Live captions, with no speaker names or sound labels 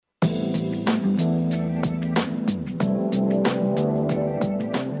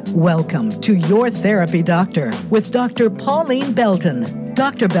Welcome to Your Therapy Doctor with Dr. Pauline Belton.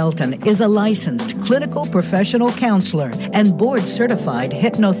 Dr. Belton is a licensed clinical professional counselor and board-certified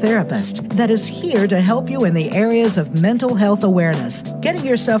hypnotherapist that is here to help you in the areas of mental health awareness, getting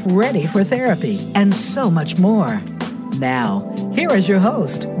yourself ready for therapy, and so much more. Now, here is your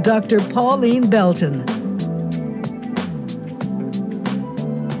host, Dr. Pauline Belton.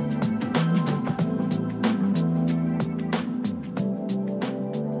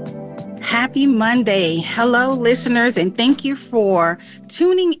 Happy Monday. Hello, listeners, and thank you for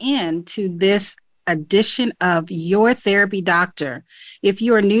tuning in to this edition of Your Therapy Doctor. If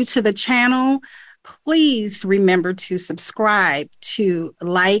you are new to the channel, please remember to subscribe, to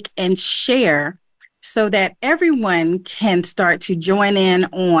like, and share so that everyone can start to join in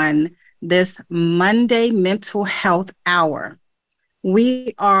on this Monday Mental Health Hour.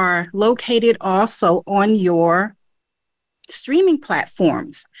 We are located also on your streaming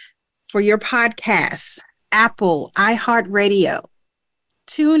platforms for your podcasts: Apple, iHeartRadio,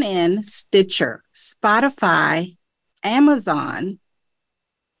 TuneIn, Stitcher, Spotify, Amazon.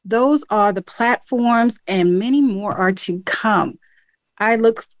 Those are the platforms, and many more are to come. I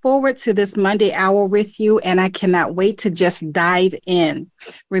look forward to this Monday hour with you, and I cannot wait to just dive in.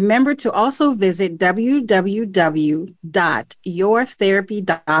 Remember to also visit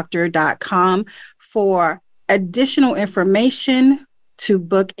www.yourtherapydoctor.com for additional information, to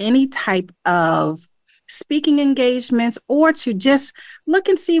book any type of speaking engagements, or to just look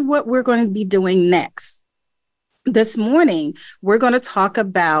and see what we're going to be doing next. This morning, we're going to talk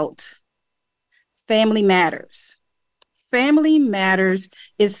about family matters. Family matters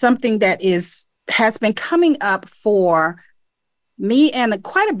is something that has been coming up for me and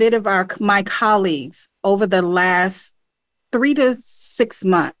quite a bit of my colleagues over the last 3 to 6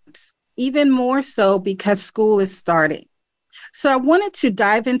 months, even more so because school is starting. So I wanted to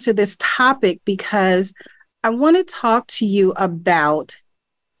dive into this topic because I want to talk to you about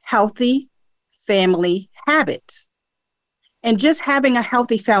healthy family habits and just having a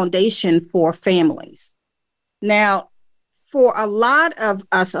healthy foundation for families. Now, for a lot of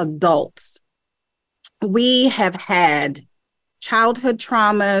us adults, we have had childhood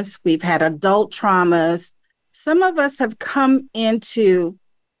traumas, we've had adult traumas. Some of us have come into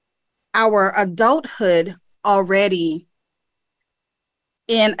our adulthood already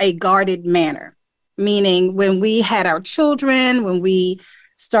in a guarded manner, meaning when we had our children, when we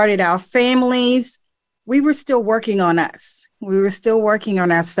started our families, we were still working on us. We were still working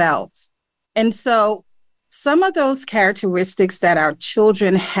on ourselves. And so some of those characteristics that our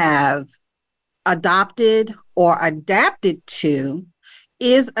children have adopted or adapted to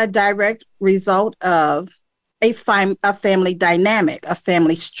is a direct result of a family dynamic, a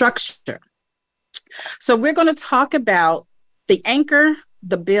family structure. So we're going to talk about the anchor,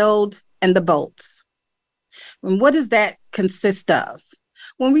 the build, and the bolts. And what does that consist of?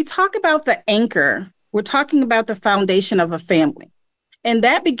 When we talk about the anchor, we're talking about the foundation of a family. And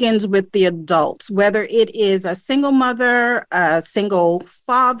that begins with the adults, whether it is a single mother, a single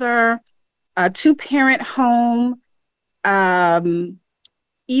father, a two-parent home, even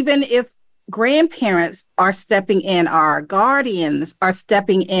if grandparents are stepping in, our guardians are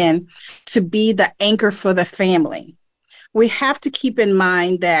stepping in to be the anchor for the family. We have to keep in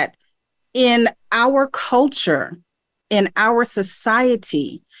mind that in our culture, in our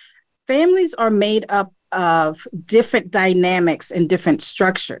society, families are made up of different dynamics and different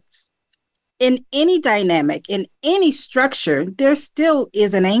structures. In any dynamic, in any structure, there still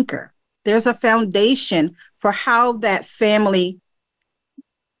is an anchor. There's a foundation for how that family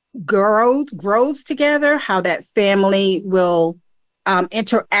grows together, how that family will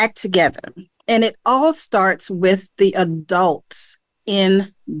interact together. And it all starts with the adults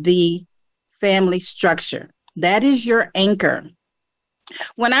in the family structure. That is your anchor.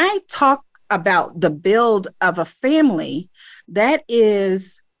 When I talk about the build of a family, that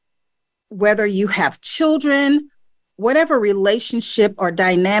is whether you have children, whatever relationship or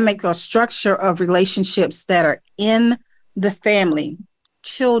dynamic or structure of relationships that are in the family,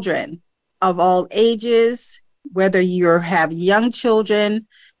 children of all ages, whether you have young children,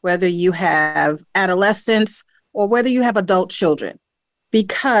 whether you have adolescents, or whether you have adult children,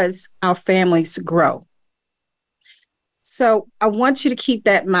 because our families grow. So I want you to keep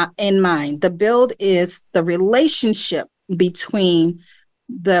that in mind. The build is the relationship between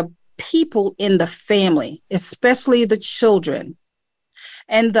the people in the family, especially the children.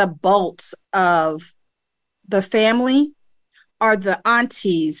 And the bolts of the family are the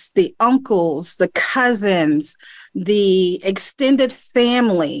aunties, the uncles, the cousins, the extended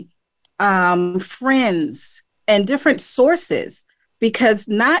family, friends, and different sources because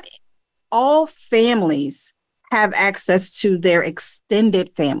not all families have access to their extended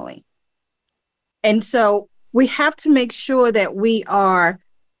family. And so we have to make sure that we are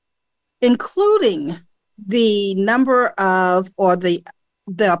including the number of or the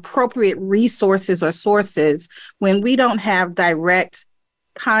appropriate resources or sources when we don't have direct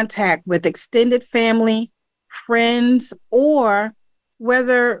contact with extended family, friends, or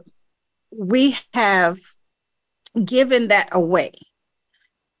whether we have given that away.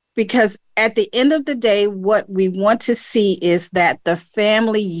 Because at the end of the day, what we want to see is that the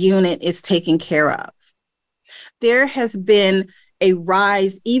family unit is taken care of. There has been a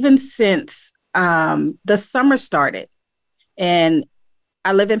rise even since the summer started. And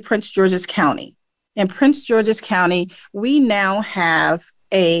I live in Prince George's County. In Prince George's County, we now have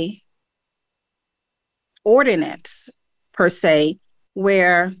a ordinance, per se,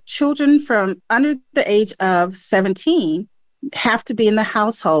 where children from under the age of 17 have to be in the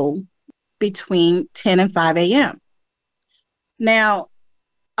household between 10 and 5 a.m. Now,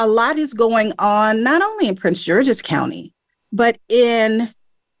 a lot is going on, not only in Prince George's County, but in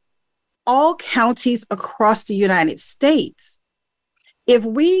all counties across the United States. If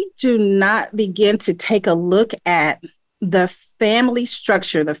we do not begin to take a look at the family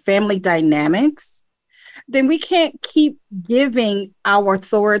structure, the family dynamics, then we can't keep giving our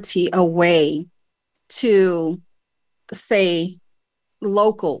authority away to, say,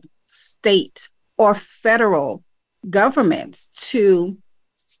 local, state, or federal governments to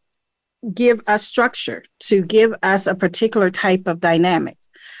give us structure, to give us a particular type of dynamics.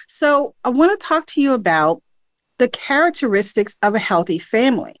 So I want to talk to you about the characteristics of a healthy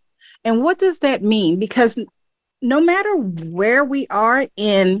family. And what does that mean? Because no matter where we are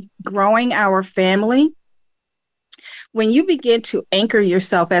in growing our family, when you begin to anchor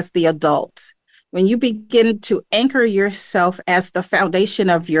yourself as the adult, when you begin to anchor yourself as the foundation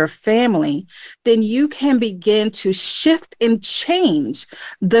of your family, then you can begin to shift and change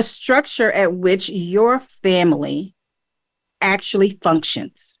the structure at which your family actually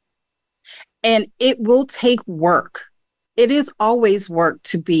functions. And it will take work. It is always work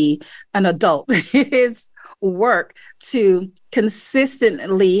to be an adult. It is work to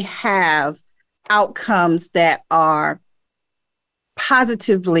consistently have outcomes that are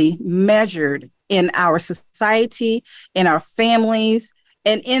positively measured in our society, in our families,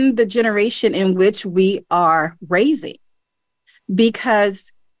 and in the generation in which we are raising.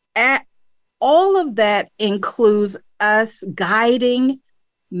 Because all of that includes us guiding,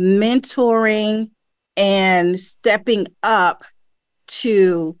 mentoring, and stepping up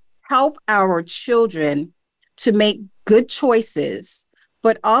to help our children to make good choices,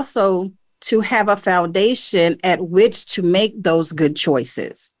 but also to have a foundation at which to make those good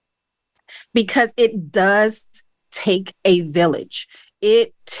choices. Because it does take a village.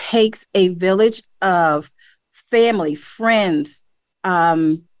 It takes a village of family, friends,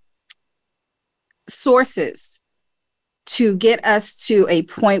 sources to get us to a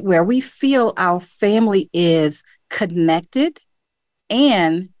point where we feel our family is connected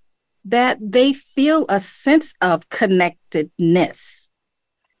and that they feel a sense of connectedness.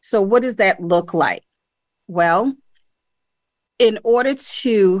 So what does that look like? Well, in order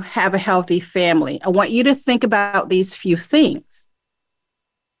to have a healthy family, I want you to think about these few things.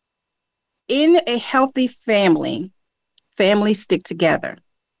 In a healthy family, families stick together.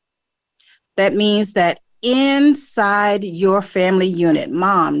 That means that inside your family unit,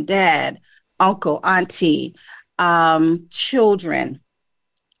 mom, dad, uncle, auntie, children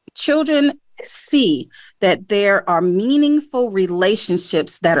see that there are meaningful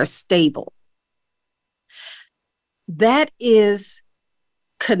relationships that are stable. That is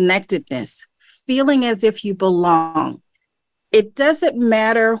connectedness, feeling as if you belong. It doesn't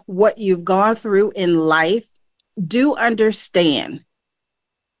matter what you've gone through in life. Do understand,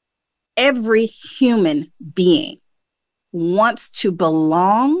 every human being wants to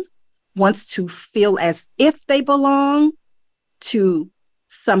belong, wants to feel as if they belong to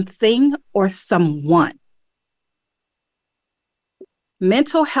something or someone.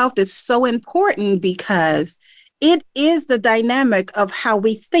 Mental health is so important because it is the dynamic of how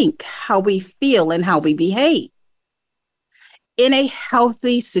we think, how we feel, and how we behave in a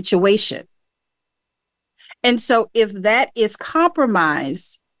healthy situation. And so if that is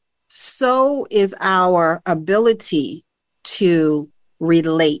compromised, so is our ability to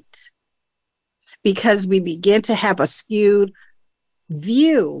relate, because we begin to have a skewed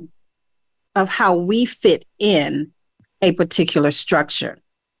view of how we fit in a particular structure.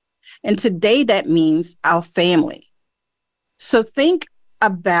 And today that means our family. So think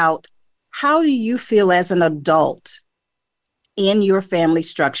about, how do you feel as an adult in your family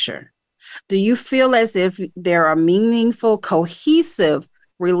structure? Do you feel as if there are meaningful, cohesive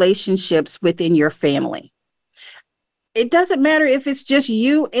relationships within your family? It doesn't matter if it's just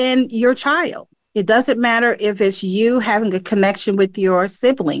you and your child. It doesn't matter if it's you having a connection with your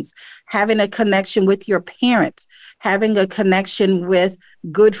siblings, having a connection with your parents, having a connection with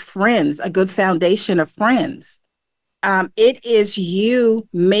good friends, a good foundation of friends. It is you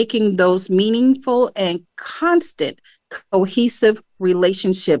making those meaningful and constant, cohesive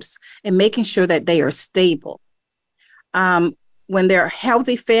relationships and making sure that they are stable. When they're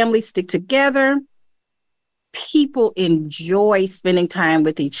healthy families stick together, people enjoy spending time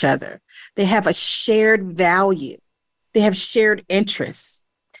with each other. They have a shared value. They have shared interests.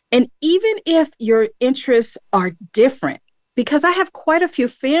 And even if your interests are different, because I have quite a few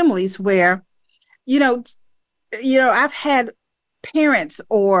families where, I've had parents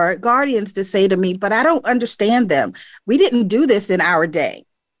or guardians to say to me, but I don't understand them. We didn't do this in our day.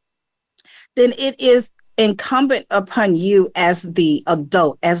 Then it is incumbent upon you as the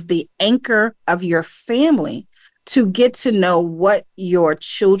adult, as the anchor of your family, to get to know what your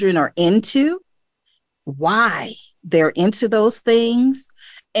children are into, why they're into those things,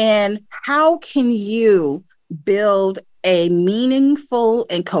 and how can you build a meaningful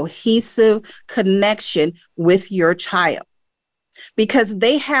and cohesive connection with your child. Because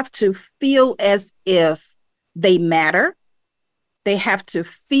they have to feel as if they matter. They have to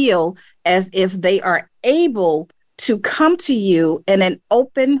feel as if they are able to come to you in an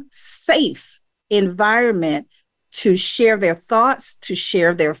open, safe environment to share their thoughts, to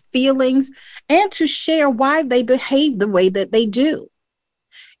share their feelings, and to share why they behave the way that they do.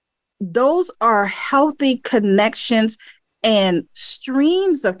 Those are healthy connections and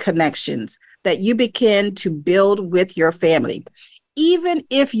streams of connections that you begin to build with your family. Even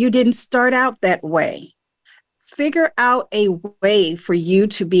if you didn't start out that way, figure out a way for you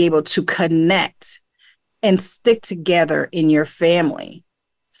to be able to connect and stick together in your family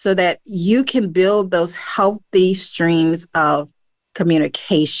so that you can build those healthy streams of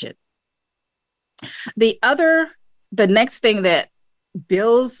communication. The next thing that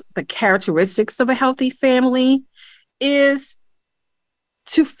builds the characteristics of a healthy family is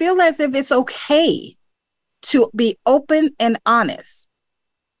to feel as if it's okay to be open and honest.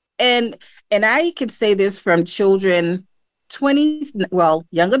 And I can say this from children, 20s,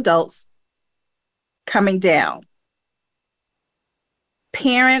 young adults coming down.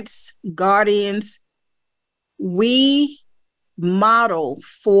 Parents, guardians, we model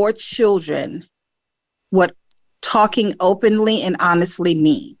for children what talking openly and honestly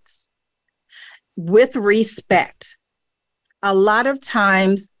means. With respect. A lot of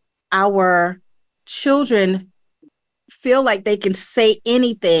times our children feel like they can say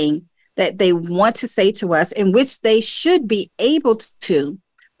anything that they want to say to us, in which they should be able to,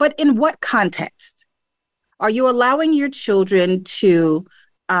 but in what context? Are you allowing your children to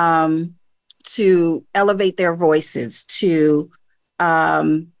elevate their voices, to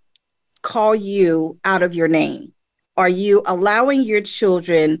call you out of your name? Are you allowing your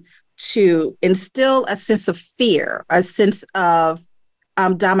children to instill a sense of fear, a sense of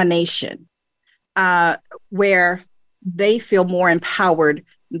domination, where they feel more empowered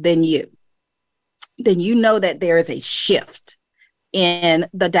than you? Then you know that there is a shift in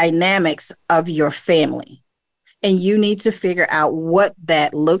the dynamics of your family. And you need to figure out what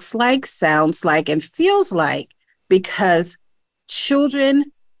that looks like, sounds like, and feels like, because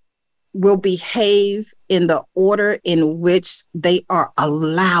children will behave in the order in which they are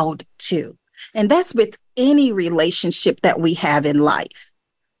allowed to. And that's with any relationship that we have in life.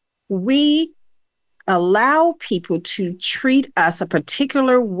 We allow people to treat us a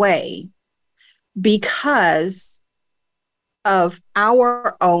particular way because of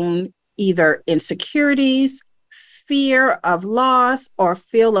our own either insecurities, fear of loss, or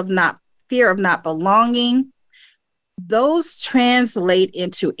fear of not belonging. Those translate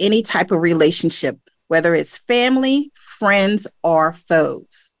into any type of relationship, whether it's family, friends, or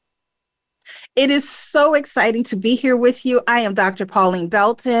foes. It is so exciting to be here with you. I am Dr. Pauline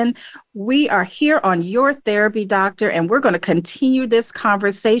Belton. We are here on Your Therapy Doctor, and we're going to continue this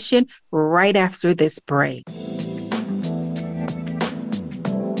conversation right after this break.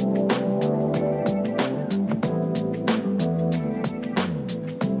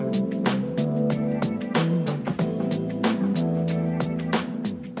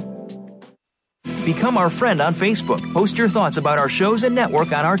 Become our friend on Facebook. Post your thoughts about our shows and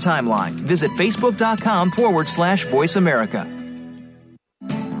network on our timeline. Visit facebook.com/Voice America.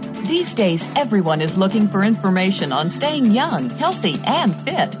 These days, everyone is looking for information on staying young, healthy, and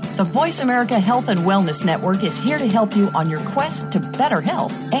fit. The Voice America Health and Wellness Network is here to help you on your quest to better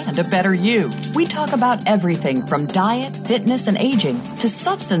health and a better you. We talk about everything from diet, fitness, and aging to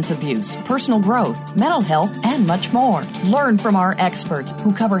substance abuse, personal growth, mental health, and much more. Learn from our experts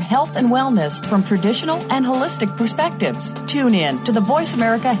who cover health and wellness from traditional and holistic perspectives. Tune in to the Voice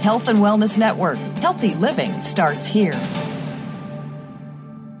America Health and Wellness Network. Healthy living starts here.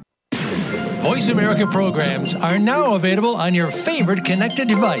 Voice America programs are now available on your favorite connected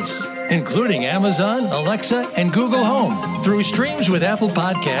device, including Amazon, Alexa, and Google Home. Through streams with Apple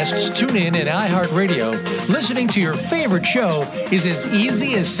Podcasts, TuneIn, and iHeartRadio, listening to your favorite show is as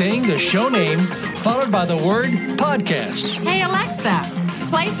easy as saying the show name followed by the word podcast. Hey, Alexa,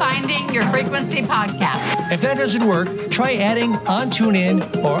 play Finding Your Frequency podcast. If that doesn't work, try adding on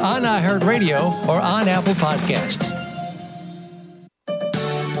TuneIn or on iHeartRadio or on Apple Podcasts.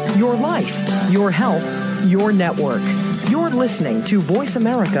 Your life, your health, your network. You're listening to Voice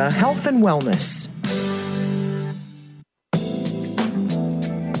America Health and Wellness.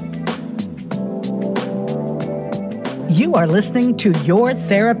 You are listening to Your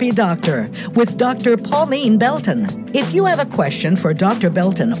Therapy Doctor with Dr. Pauline Belton. If you have a question for Dr.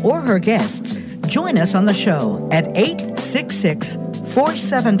 Belton or her guests, join us on the show at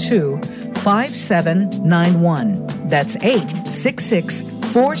 866-472-5791. That's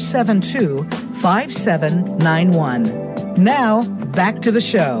 866-472-5791. Now, back to the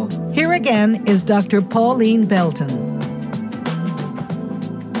show. Here again is Dr. Pauline Belton.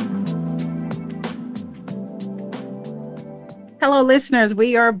 Hello, listeners.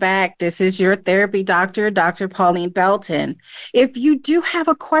 We are back. This is your therapy doctor, Dr. Pauline Belton. If you do have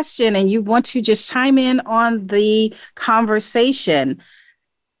a question and you want to just chime in on the conversation,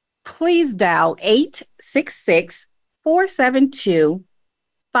 please dial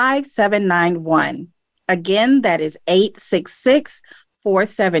 866-472-5791. Again, that is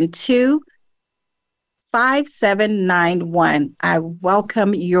 866-472-5791. I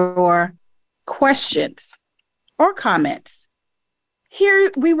welcome your questions or comments.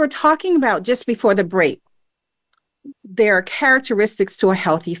 Here, we were talking about just before the break, there are characteristics to a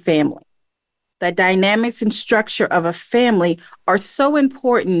healthy family. The dynamics and structure of a family are so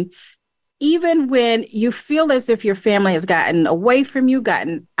important, even when you feel as if your family has gotten away from you,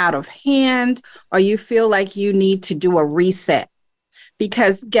 gotten out of hand, or you feel like you need to do a reset.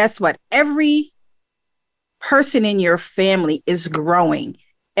 Because guess what? Every person in your family is growing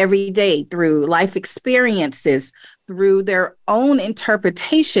every day through life experiences, through their own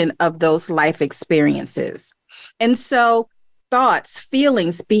interpretation of those life experiences. And so thoughts,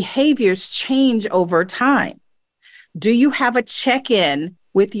 feelings, behaviors change over time. Do you have a check-in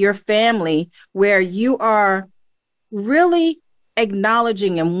with your family where you are really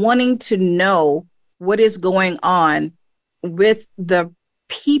acknowledging and wanting to know what is going on with the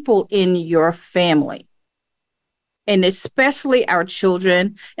people in your family? And especially our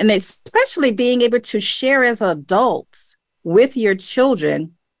children, and especially being able to share as adults with your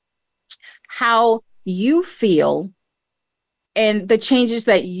children how you feel and the changes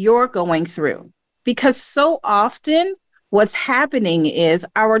that you're going through. Because so often what's happening is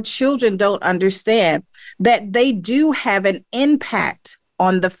our children don't understand that they do have an impact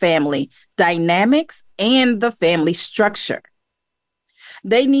on the family dynamics and the family structure.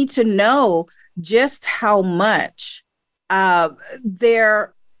 They need to know just how much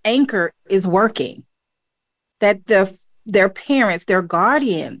their anchor is working, that their parents, their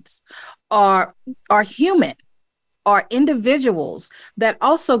guardians are human, are individuals that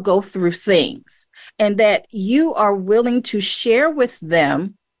also go through things, and that you are willing to share with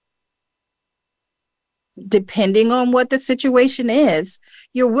them, depending on what the situation is,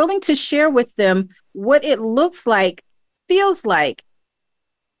 you're willing to share with them what it looks like, feels like,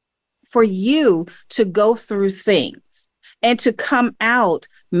 for you to go through things and to come out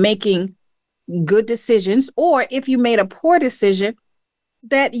making good decisions, or if you made a poor decision,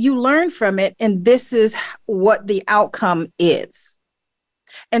 that you learn from it and this is what the outcome is.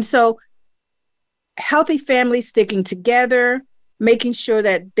 And so healthy families sticking together, making sure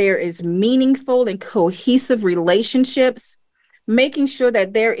that there is meaningful and cohesive relationships, making sure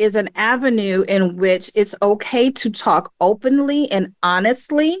that there is an avenue in which it's okay to talk openly and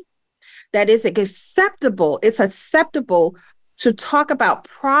honestly, that is acceptable. It's acceptable to talk about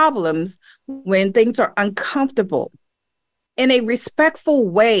problems when things are uncomfortable in a respectful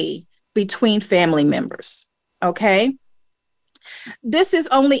way between family members. Okay? This is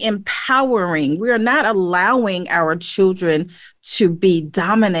only empowering. We are not allowing our children to be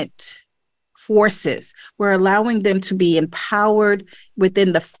dominant forces. We're allowing them to be empowered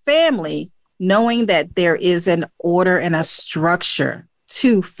within the family, knowing that there is an order and a structure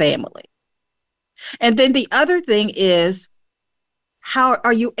to family. And then the other thing is, how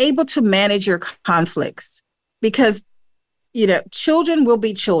are you able to manage your conflicts? Because, children will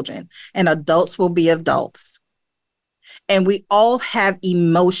be children and adults will be adults. And we all have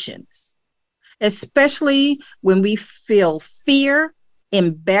emotions, especially when we feel fear,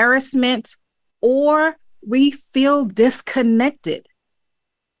 embarrassment, or we feel disconnected.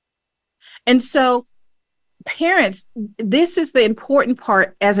 And so, parents, this is the important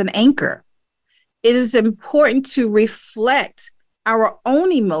part as an anchor. It is important to reflect our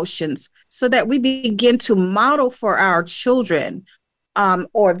own emotions so that we begin to model for our children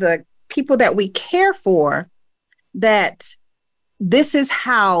or the people that we care for that this is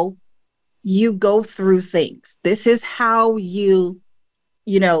how you go through things. This is how you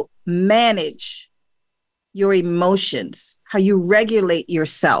manage your emotions, how you regulate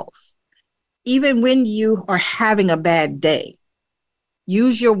yourself. Even when you are having a bad day,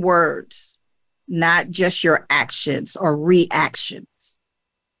 use your words, not just your actions or reactions.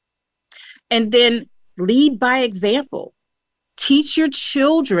 And then lead by example. Teach your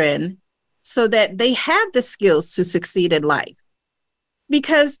children so that they have the skills to succeed in life.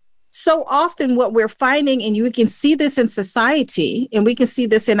 Because so often what we're finding, and you can see this in society, and we can see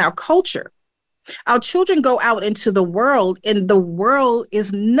this in our culture, our children go out into the world, and the world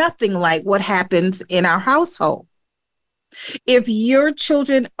is nothing like what happens in our household. If your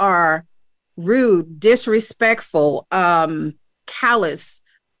children are rude, disrespectful, callous,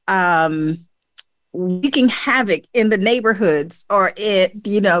 wreaking havoc in the neighborhoods or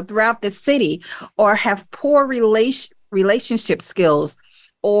throughout the city, or have poor relationship skills,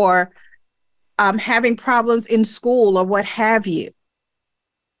 or having problems in school or what have you,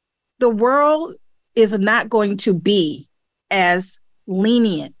 the world is not going to be as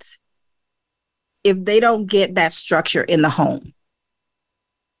lenient if they don't get that structure in the home.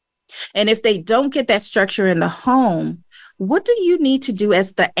 And if they don't get that structure in the home, what do you need to do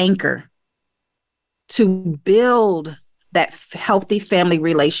as the anchor to build that healthy family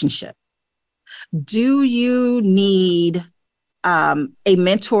relationship? Do you need a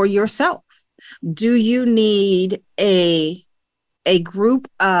mentor yourself? Do you need a group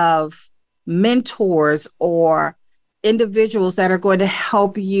of mentors or individuals that are going to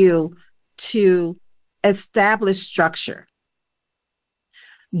help you to establish structure?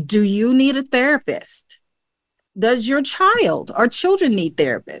 Do you need a therapist? Does your child or children need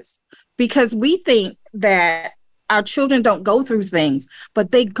therapists? Because we think that our children don't go through things,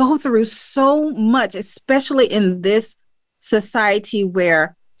 but they go through so much, especially in this society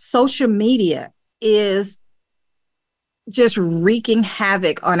where social media is just wreaking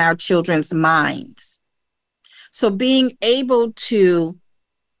havoc on our children's minds. So being able to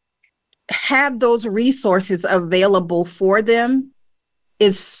have those resources available for them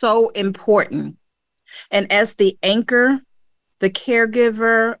is so important. And as the anchor, the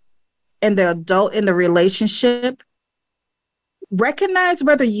caregiver, and the adult in the relationship, recognize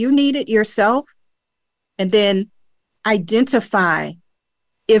whether you need it yourself, and then identify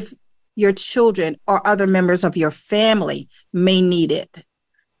if your children or other members of your family may need it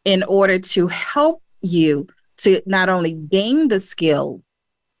in order to help you to not only gain the skill,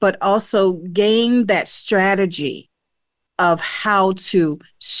 but also gain that strategy of how to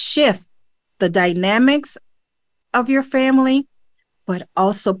shift the dynamics of your family, but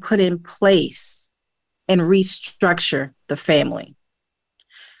also put in place and restructure the family.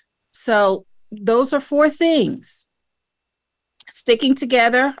 So those are 4 things: sticking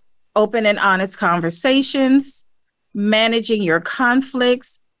together, open and honest conversations, managing your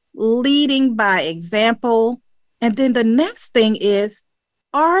conflicts, leading by example. And then the next thing is,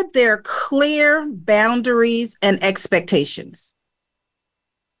 are there clear boundaries and expectations?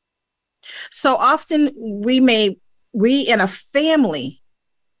 So often we in a family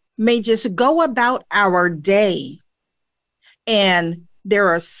may just go about our day, and there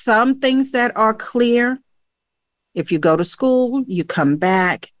are some things that are clear. If you go to school, you come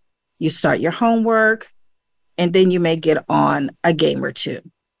back, you start your homework, and then you may get on a game or 2.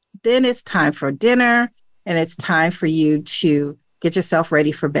 Then it's time for dinner, and it's time for you to get yourself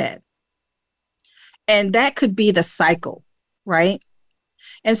ready for bed. And that could be the cycle, right?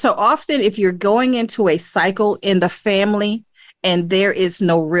 And so often if you're going into a cycle in the family and there is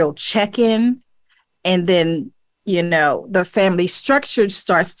no real check-in, and then, the family structure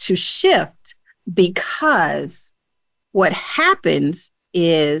starts to shift, because what happens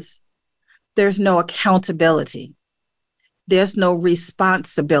is there's no accountability. There's no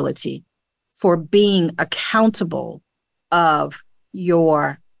responsibility for being accountable of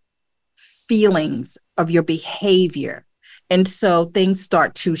your feelings, of your behavior. And so things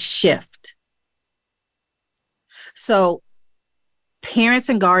start to shift. So parents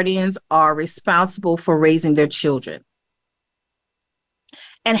and guardians are responsible for raising their children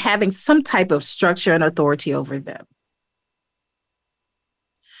and having some type of structure and authority over them.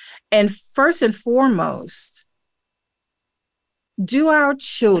 And first and foremost, do our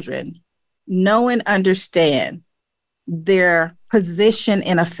children know and understand their position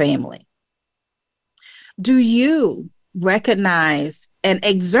in a family? Do you recognize and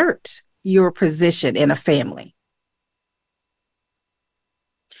exert your position in a family?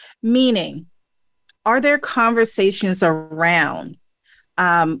 Meaning, are there conversations around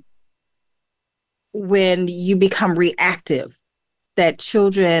when you become reactive, that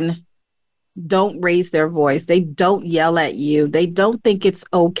children don't raise their voice, they don't yell at you, they don't think it's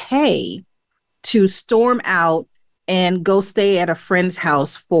okay to storm out and go stay at a friend's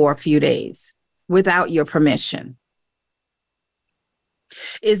house for a few days without your permission?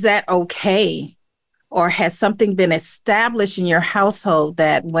 Is that okay? Or has something been established in your household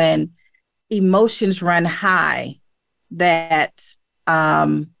that when emotions run high, that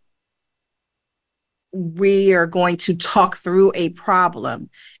we are going to talk through a problem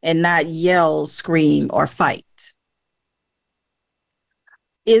and not yell, scream, or fight?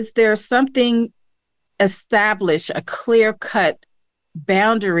 Is there something established, a clear-cut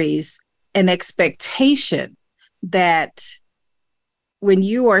boundaries and expectation that when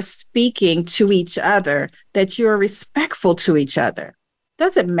you are speaking to each other, that you're respectful to each other?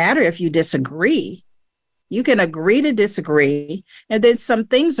 Doesn't matter if you disagree. You can agree to disagree, and then some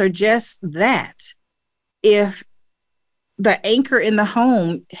things are just that. If the anchor in the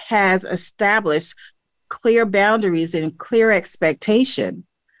home has established clear boundaries and clear expectation,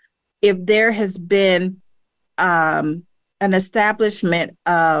 if there has been an establishment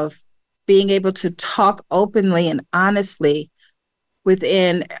of being able to talk openly and honestly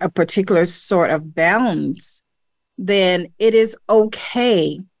within a particular sort of bounds, then it is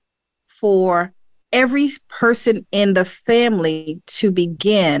okay for every person in the family to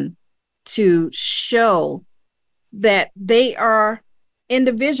begin to show that they are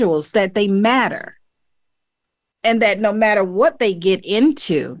individuals, that they matter, and that no matter what they get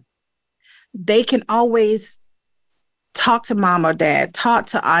into, they can always talk to mom or dad, talk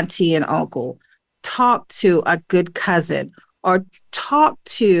to auntie and uncle, talk to a good cousin, or talk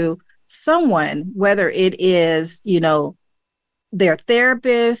to someone, whether it is, their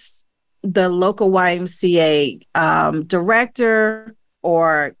therapist, the local YMCA director,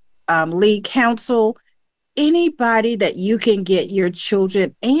 or lead counsel, anybody that you can get your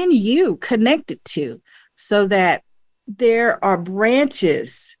children and you connected to, so that there are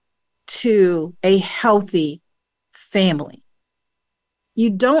branches to a healthy family. You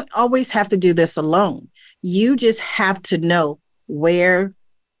don't always have to do this alone. You just have to know where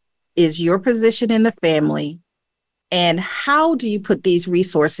is your position in the family and how do you put these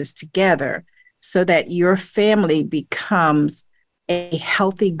resources together so that your family becomes a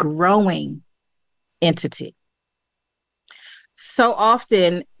healthy, growing entity. So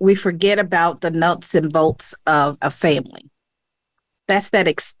often we forget about the nuts and bolts of a family. That's that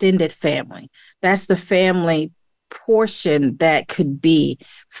extended family. That's the family portion that could be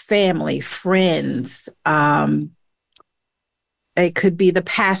family, friends. It could be the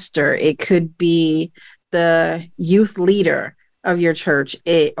pastor. It could be the youth leader of your church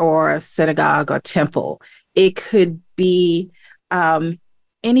or a synagogue or temple. It could be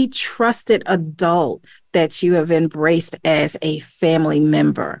any trusted adult that you have embraced as a family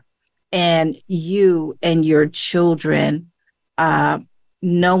member, and you and your children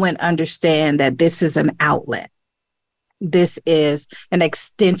know and understand that this is an outlet. This is an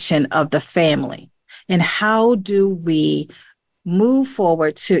extension of the family. And how do we move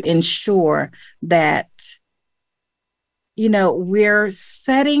forward to ensure that, we're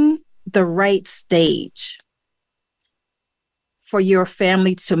setting the right stage for your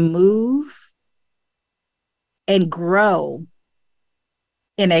family to move and grow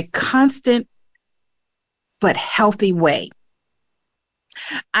in a constant but healthy way?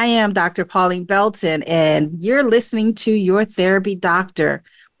 I am Dr. Pauline Belton, and you're listening to Your Therapy Doctor.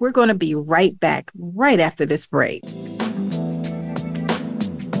 We're going to be right back right after this break.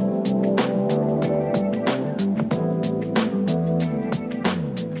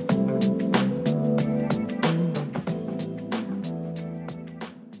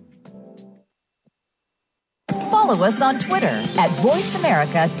 Follow follow us on Twitter at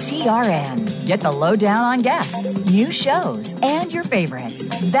VoiceAmericaTRN. Get the lowdown on guests, new shows, and your favorites.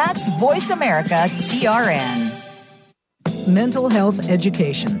 That's VoiceAmericaTRN. Mental health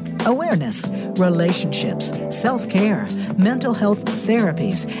education, awareness, relationships, self-care, mental health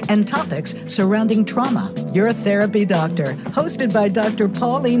therapies, and topics surrounding trauma. Your Therapy Doctor, hosted by Dr.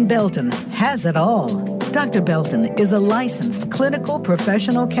 Pauline Belton, has it all. Dr. Belton is a licensed clinical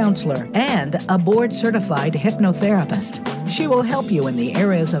professional counselor and a board-certified hypnotherapist. She will help you in the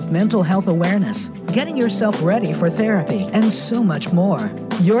areas of mental health awareness, getting yourself ready for therapy, and so much more.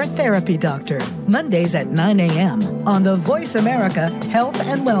 Your Therapy Doctor, Mondays at 9 a.m. on the Voice America Health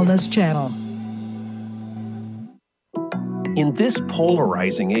and Wellness Channel. In this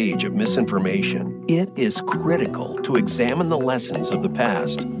polarizing age of misinformation, it is critical to examine the lessons of the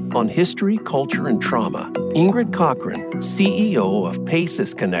past. On history, culture, and trauma, Ingrid Cochran, CEO of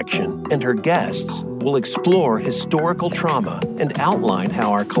PACES Connection, and her guests will explore historical trauma and outline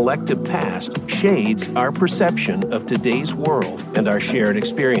how our collective past shades our perception of today's world and our shared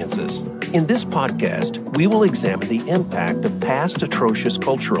experiences. In this podcast, we will examine the impact of past atrocious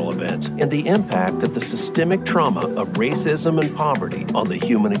cultural events and the impact of the systemic trauma of racism and poverty on the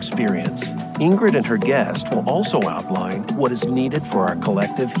human experience. Ingrid and her guest will also outline what is needed for our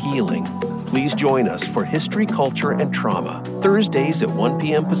collective healing. Please join us for History, Culture, and Trauma, Thursdays at 1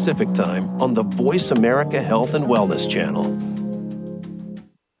 p.m. Pacific Time on the Voice America Health and Wellness Channel.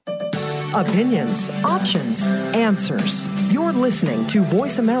 Opinions, options, answers. You're listening to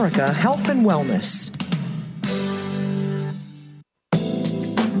Voice America Health and Wellness.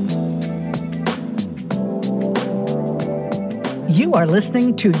 You are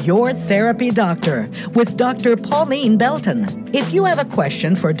listening to Your Therapy Doctor with Dr. Pauline Belton. If you have a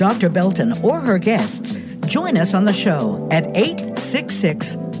question for Dr. Belton or her guests, join us on the show at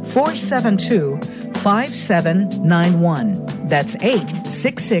 866-472-5791. That's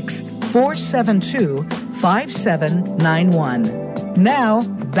 866-472-5791. Now,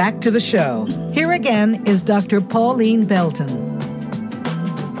 back to the show. Here again is Dr. Pauline Belton.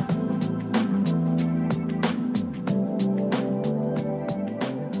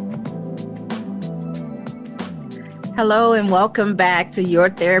 Hello and welcome back to Your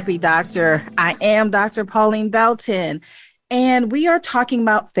Therapy Doctor. I am Dr. Pauline Belton, and we are talking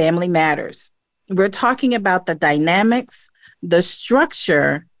about family matters. We're talking about the dynamics, the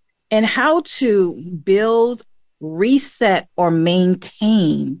structure, and how to build, reset, or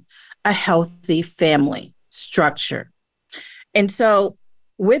maintain a healthy family structure. And so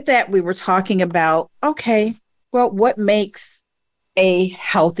with that, we were talking about, okay, well, what makes a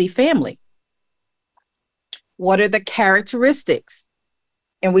healthy family? What are the characteristics?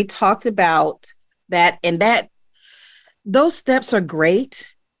 And we talked about that, and those steps are great.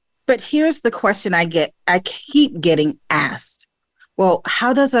 But here's the question I keep getting asked. Well,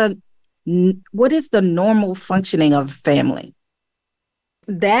 what is the normal functioning of a family?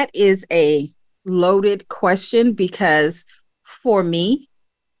 That is a loaded question because for me,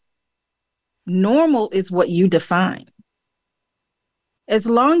 normal is what you define. As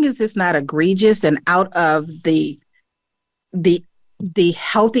long as it's not egregious and out of the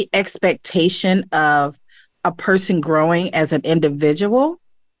healthy expectation of a person growing as an individual,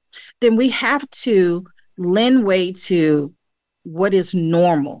 then we have to lend way to what is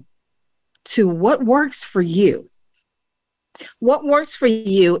normal, to what works for you. What works for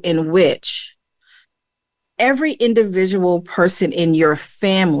you in which every individual person in your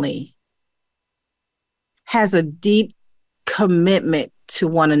family has a deep commitment to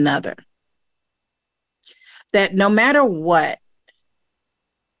one another. That no matter what,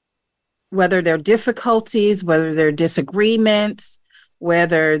 whether there are difficulties, whether there are disagreements,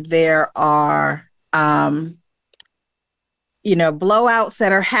 whether there are, blowouts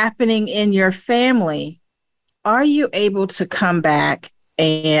that are happening in your family, are you able to come back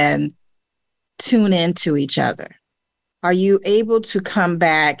and tune into each other? Are you able to come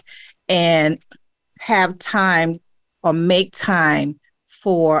back and have time or make time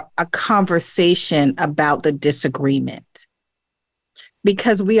for a conversation about the disagreement?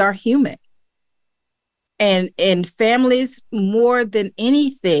 Because we are human. And in families, more than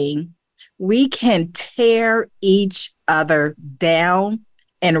anything, we can tear each other down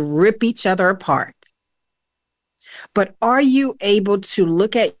and rip each other apart. But are you able to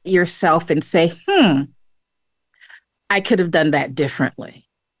look at yourself and say, I could have done that differently.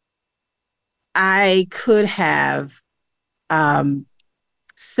 I could have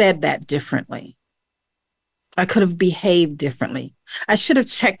said that differently. I could have behaved differently. I should have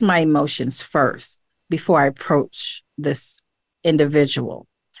checked my emotions first before I approach this individual,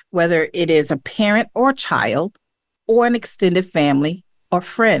 whether it is a parent or child, or an extended family or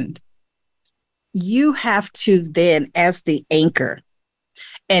friend. You have to then, as the anchor,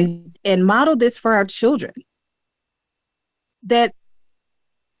 and model this for our children, that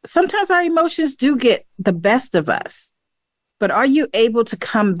sometimes our emotions do get the best of us, but are you able to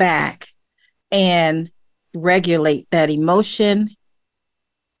come back and regulate that emotion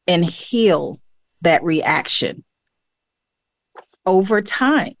and heal that reaction over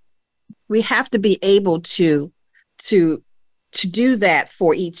time? We have to be able to do that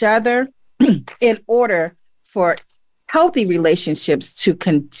for each other in order for healthy relationships to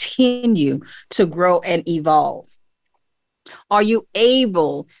continue to grow and evolve. Are you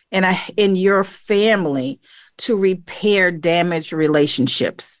able in your family to repair damaged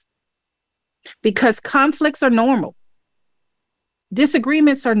relationships? Because conflicts are normal.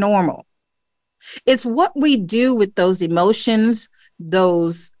 Disagreements are normal. It's what we do with those emotions,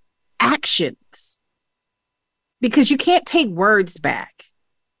 those actions, because you can't take words back.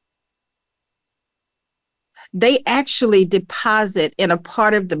 They actually deposit in a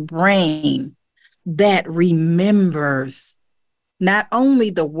part of the brain that remembers not only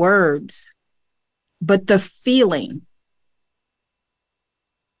the words, but the feeling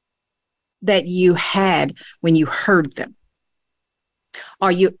that you had when you heard them.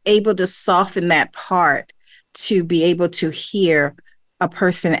 Are you able to soften that part to be able to hear a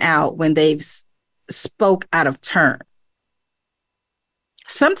person out when they've spoke out of turn?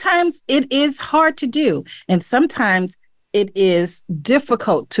 Sometimes it is hard to do, and sometimes it is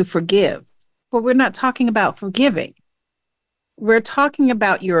difficult to forgive. But we're not talking about forgiving. We're talking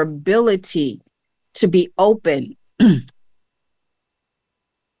about your ability to be open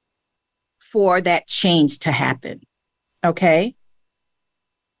for that change to happen. Okay?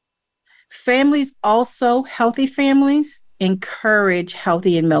 Families also, healthy families, encourage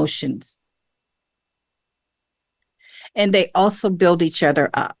healthy emotions. And they also build each other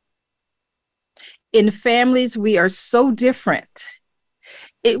up. In families, we are so different.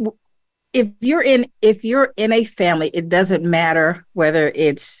 If you're in a family, it doesn't matter whether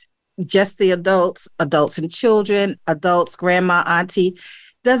it's just the adults and children, adults, grandma, auntie,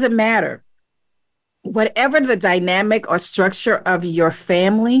 doesn't matter. Whatever the dynamic or structure of your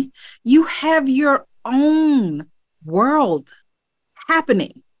family, you have your own world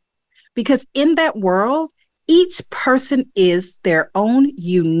happening. Because in that world, each person is their own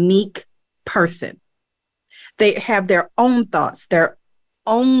unique person. They have their own thoughts, their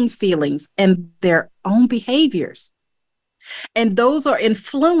own feelings, and their own behaviors. And those are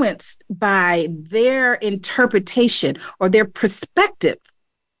influenced by their interpretation or their perspective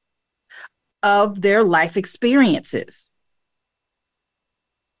of their life experiences.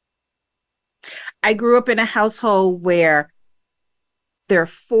 I grew up in a household where there are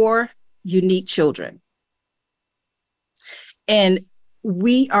 4 unique children. And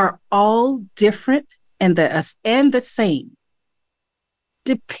we are all different and the same,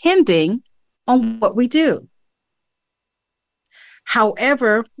 depending on what we do.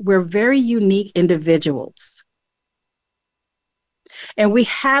 However, we're very unique individuals. And we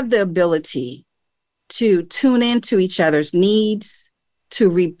have the ability to tune into each other's needs, to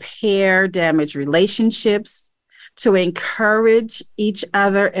repair damaged relationships, to encourage each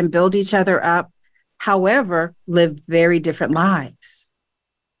other and build each other up. However, live very different lives.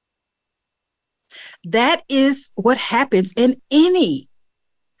 That is what happens in any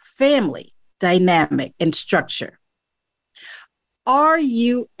family dynamic and structure. Are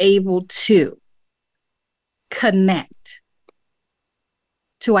you able to connect,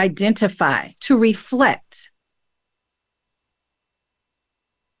 to identify, to reflect?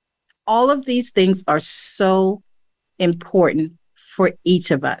 All of these things are so important for each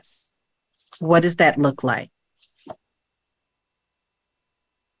of us. What does that look like?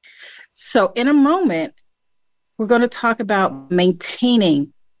 So in a moment, we're going to talk about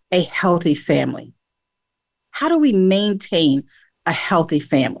maintaining a healthy family. How do we maintain a healthy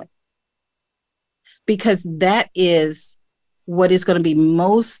family? Because that is what is going to be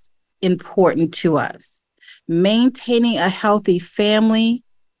most important to us. Maintaining a healthy family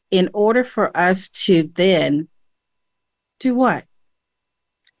in order for us to then do what?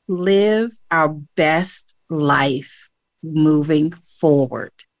 Live our best life moving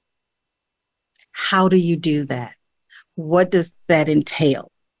forward. How do you do that? What does that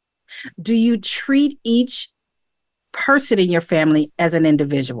entail? Do you treat each person in your family as an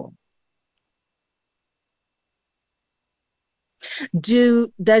individual?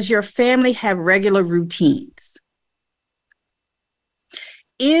 Does your family have regular routines?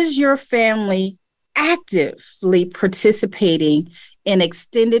 Is your family actively participating in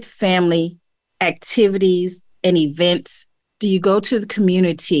extended family activities and events? Do you go to the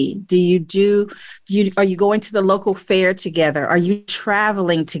community? Are you going to the local fair together? Are you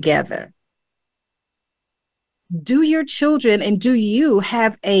traveling together? Do your children and do you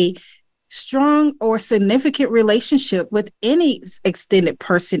have a strong or significant relationship with any extended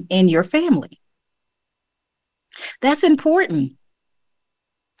person in your family? That's important.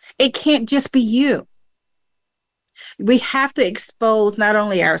 It can't just be you. We have to expose not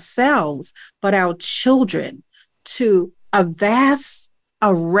only ourselves, but our children to a vast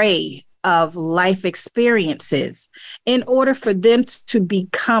array of life experiences in order for them to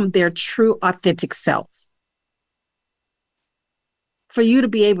become their true, authentic self. For you to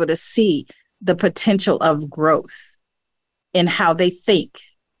be able to see the potential of growth in how they think,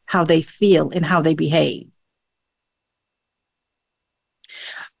 how they feel, and how they behave.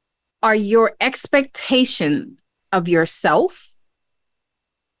 Are your expectations of yourself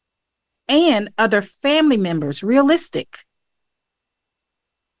and other family members realistic?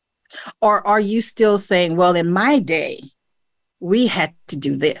 Or are you still saying, well, in my day, we had to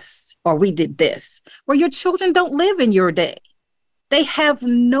do this, or we did this? Well, your children don't live in your day. They have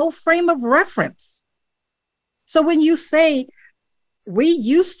no frame of reference. So when you say, we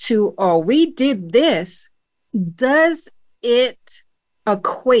used to, or we did this, does it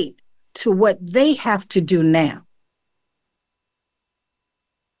equate to what they have to do now?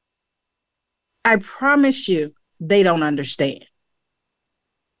 I promise you, they don't understand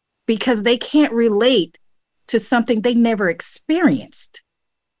because they can't relate to something they never experienced.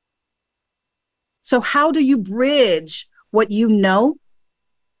 So how do you bridge what you know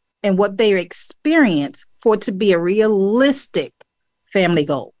and what they experience for it to be a realistic family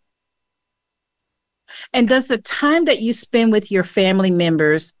goal? And does the time that you spend with your family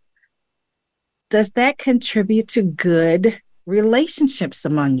members, does that contribute to good relationships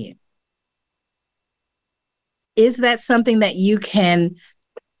among you? Is that something that you can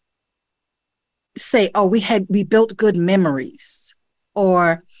say, oh, we built good memories,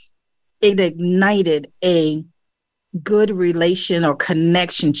 or it ignited a good relation or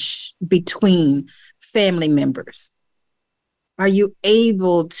connection between family members? Are you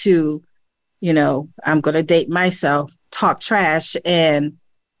able to, I'm going to date myself, talk trash and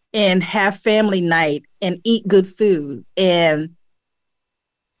have family night and eat good food and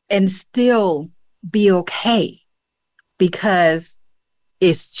still be okay because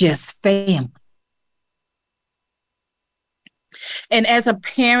it's just family? And as a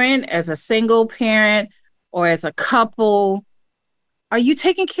parent, as a single parent, or as a couple, are you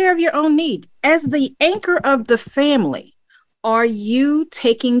taking care of your own need? As the anchor of the family, are you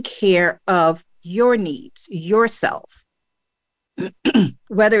taking care of your needs, yourself?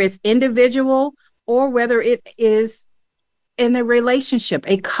 Whether it's individual or whether it is in a relationship,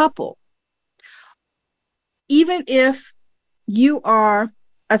 a couple. Even if you are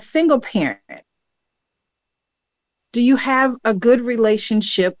a single parent, do you have a good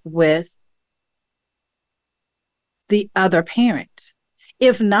relationship with the other parent?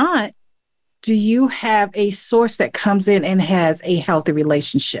 If not, do you have a source that comes in and has a healthy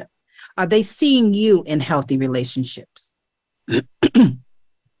relationship? Are they seeing you in healthy relationships?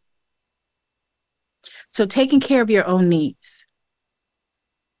 So taking care of your own needs.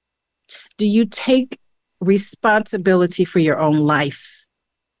 Do you take responsibility for your own life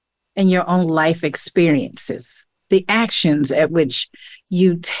and your own life experiences? The actions at which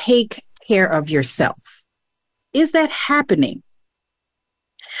you take care of yourself. Is that happening?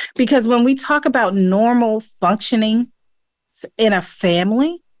 Because when we talk about normal functioning in a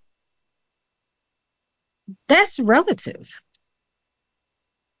family, that's relative.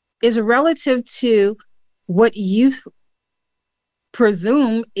 It's relative to what you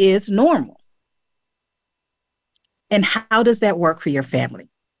presume is normal. And how does that work for your family?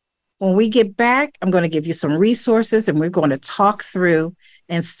 When we get back, I'm going to give you some resources and we're going to talk through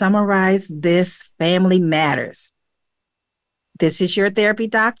and summarize this Family Matters. This is your therapy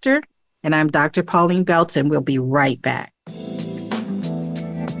doctor, and I'm Dr. Pauline Belton. We'll be right back.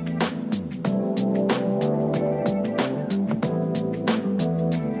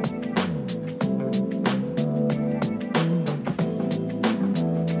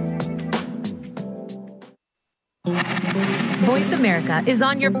 Voice America is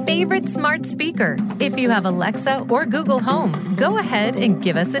on your favorite smart speaker. If you have Alexa or Google Home, go ahead and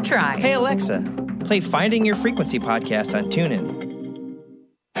give us a try. Hey, Alexa, play Finding Your Frequency podcast on TuneIn.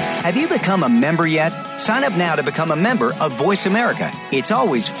 Have you become a member yet? Sign up now to become a member of Voice America. It's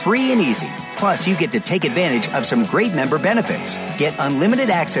always free and easy. Plus, you get to take advantage of some great member benefits. Get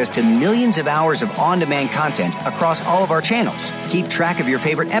unlimited access to millions of hours of on-demand content across all of our channels. Keep track of your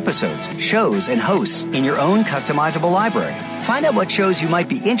favorite episodes, shows, and hosts in your own customizable library. Find out what shows you might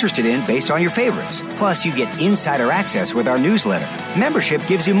be interested in based on your favorites. Plus, you get insider access with our newsletter. Membership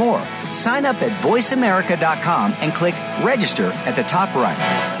gives you more. Sign up at voiceamerica.com and click register at the top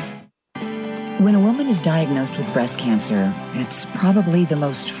right. When a woman is diagnosed with breast cancer, it's probably the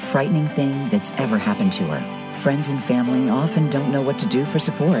most frightening thing that's ever happened to her. Friends and family often don't know what to do for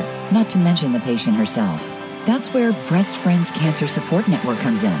support, not to mention the patient herself. That's where Breast Friends Cancer Support Network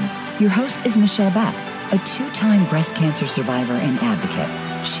comes in. Your host is Michelle Beck, a 2-time breast cancer survivor and advocate.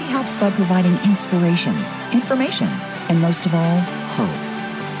 She helps by providing inspiration, information, and most of all, hope.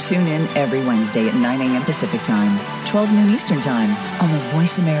 Tune in every Wednesday at 9 a.m. Pacific Time, 12 noon Eastern Time on the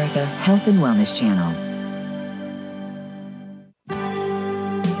Voice America Health and Wellness Channel.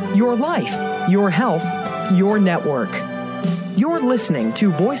 Your life, your health, your network. You're listening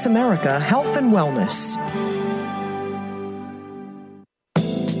to Voice America Health and Wellness.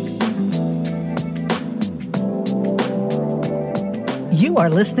 You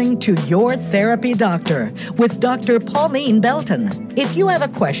are listening to Your Therapy Doctor with Dr. Pauline Belton. If you have a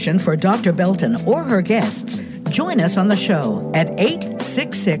question for Dr. Belton or her guests, join us on the show at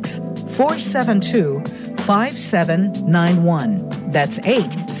 866-472-5791. That's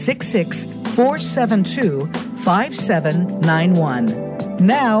 866-472-5791.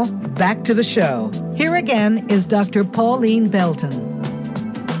 Now, back to the show. Here again is Dr. Pauline Belton.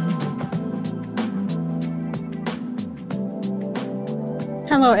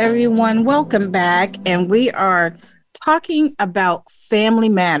 Hello, everyone. Welcome back. And we are talking about family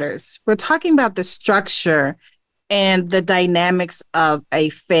matters. We're talking about the structure and the dynamics of a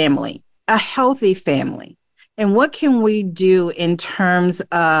family, a healthy family. And what can we do in terms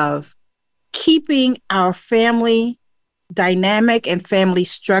of keeping our family dynamic and family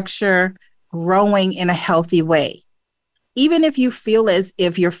structure growing in a healthy way? Even if you feel as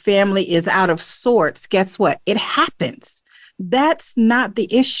if your family is out of sorts, guess what? It happens. That's not the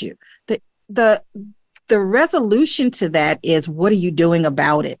issue. The resolution to that is, what are you doing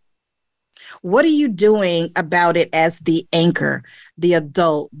about it? What are you doing about it as the anchor, the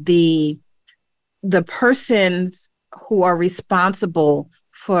adult, the persons who are responsible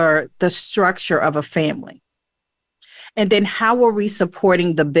for the structure of a family? And then how are we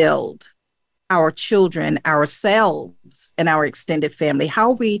supporting the build, our children, ourselves, and our extended family? How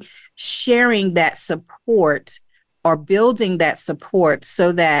are we sharing that support or building that support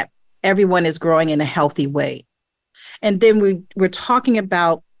so that everyone is growing in a healthy way? And then we're talking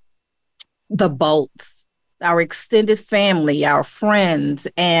about the bolts, our extended family, our friends,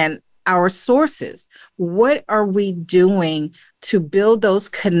 and our sources. What are we doing to build those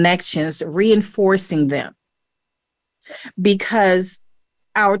connections, reinforcing them? Because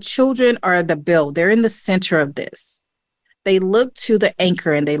our children are the build. They're in the center of this. They look to the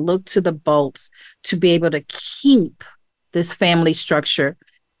anchor and they look to the bolts to be able to keep this family structure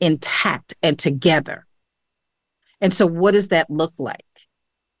intact and together. And so what does that look like?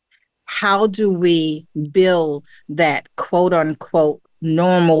 How do we build that quote unquote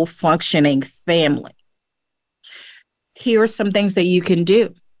normal functioning family? Here are some things that you can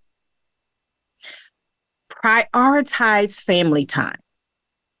do. Prioritize family time.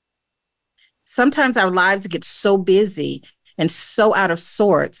 Sometimes our lives get so busy and so out of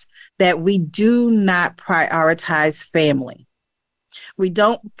sorts that we do not prioritize family. We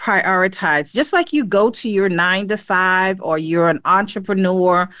don't prioritize, just like you go to your 9-to-5, or you're an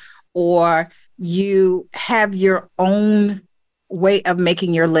entrepreneur, or you have your own way of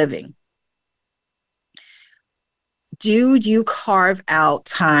making your living. Do you carve out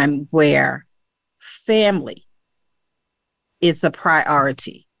time where family is the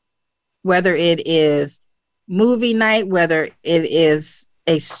priority? Whether it is movie night, whether it is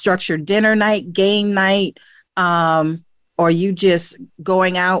a structured dinner night, game night, or you just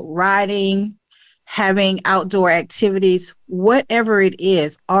going out riding, having outdoor activities, whatever it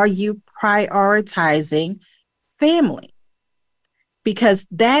is, are you prioritizing family? Because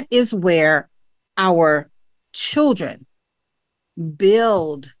that is where our children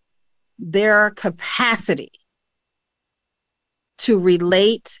build their capacity to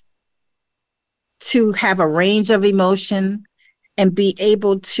relate, to have a range of emotion, and be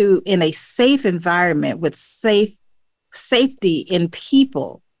able to, in a safe environment with safety in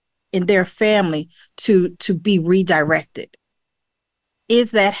people, in their family, to be redirected. Is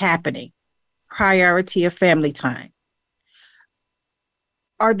that happening? Priority of family time.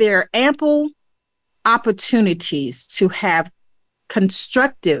 are there ample opportunities to have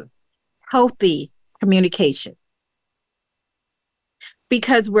constructive, healthy communication?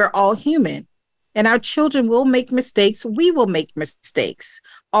 Because we're all human and our children will make mistakes. We will make mistakes.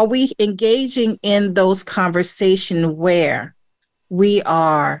 Are we engaging in those conversations where we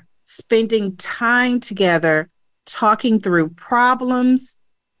are spending time together, talking through problems,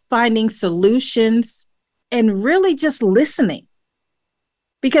 finding solutions, and really just listening?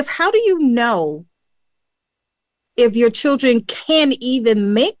 Because how do you know if your children can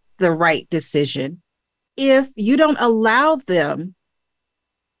even make the right decision if you don't allow them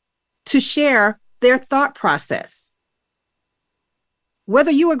to share their thought process?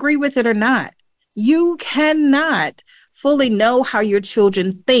 Whether you agree with it or not, you cannot fully know how your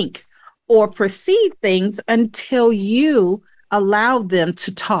children think or perceive things until you allow them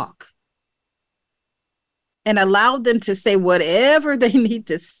to talk and allow them to say whatever they need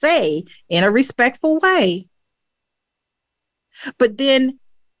to say in a respectful way. But then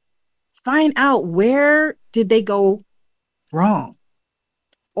find out, where did they go wrong?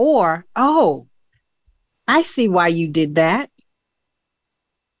 Or, oh, I see why you did that,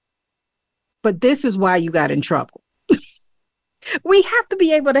 but this is why you got in trouble. We have to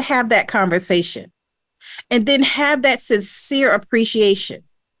be able to have that conversation and then have that sincere appreciation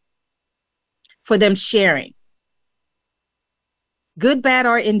for them sharing, good, bad,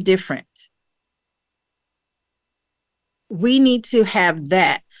 or indifferent. We need to have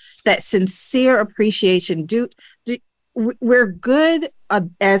that sincere appreciation. We're good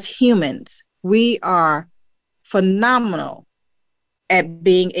as humans. We are phenomenal at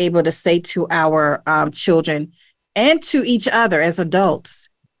being able to say to our children and to each other as adults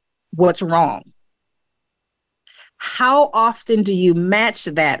what's wrong. How often do you match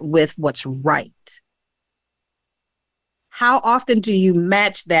that with what's right? How often do you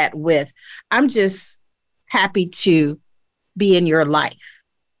match that with, I'm just happy to be in your life?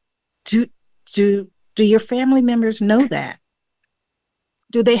 Do your family members know that?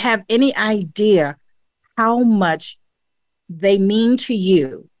 Do they have any idea how much they mean to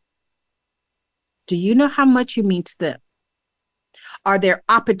you? Do you know how much you mean to them? Are there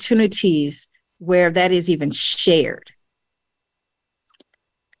opportunities where that is even shared?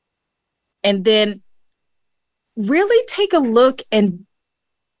 And then really take a look and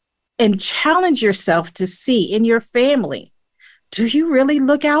challenge yourself to see in your family, do you really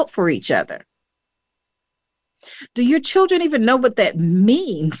look out for each other? Do your children even know what that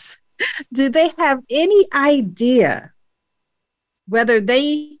means? Do they have any idea whether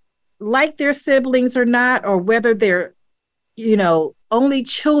they like their siblings or not, or whether they're, only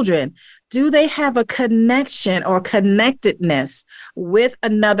children? Do they have a connection or connectedness with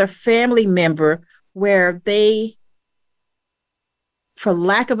another family member where they, for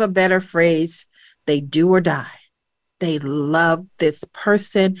lack of a better phrase, they do or die? They love this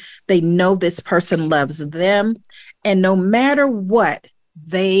person. They know this person loves them. And no matter what,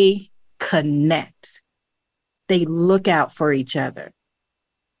 they connect. They look out for each other.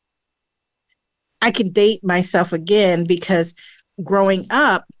 I can date myself again because growing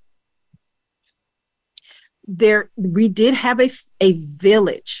up, we did have a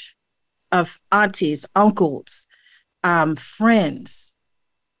village of aunties, uncles, friends,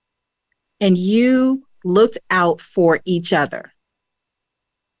 and you looked out for each other.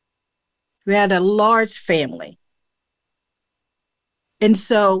 We had a large family. And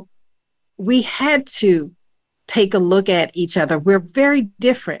so we had to take a look at each other. We're very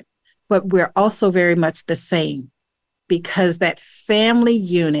different, but we're also very much the same because that family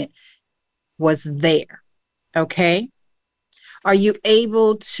unit was there. Okay? Are you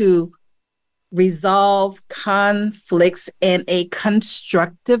able to resolve conflicts in a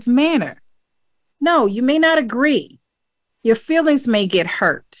constructive manner? No, you may not agree. Your feelings may get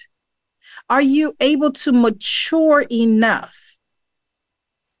hurt. Are you able to mature enough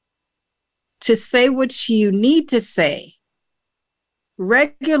to say what you need to say,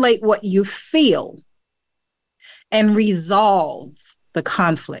 regulate what you feel, and resolve the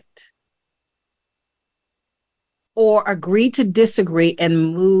conflict? Or agree to disagree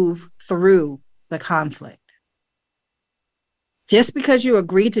and move through the conflict? Just because you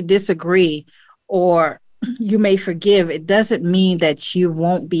agree to disagree or you may forgive, it doesn't mean that you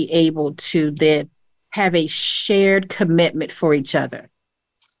won't be able to then have a shared commitment for each other.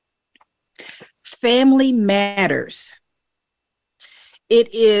 Family matters.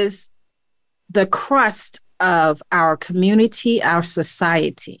 It is the crust of our community, our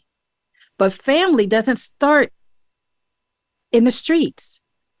society. But family doesn't start in the streets.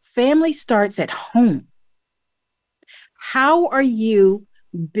 Family starts at home. How are you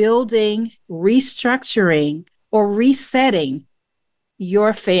building, restructuring, or resetting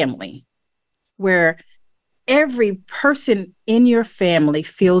your family, where every person in your family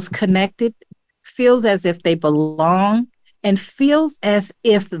feels connected, feels as if they belong, and feels as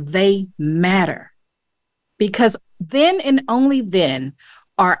if they matter. Because then and only then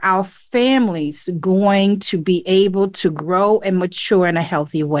are our families going to be able to grow and mature in a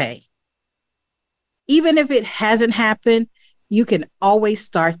healthy way. Even if it hasn't happened, you can always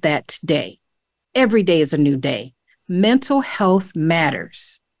start that today. Every day is a new day. Mental health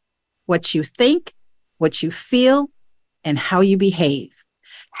matters. What you think, what you feel, and how you behave.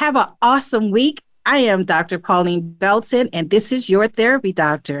 Have an awesome week. I am Dr. Pauline Belton, and this is your therapy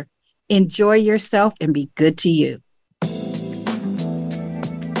doctor. Enjoy yourself and be good to you.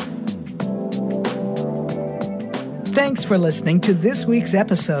 Thanks for listening to this week's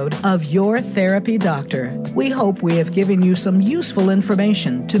episode of Your Therapy Doctor. We hope we have given you some useful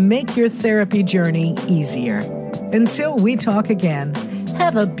information to make your therapy journey easier. Until we talk again,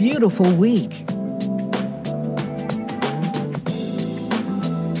 have a beautiful week.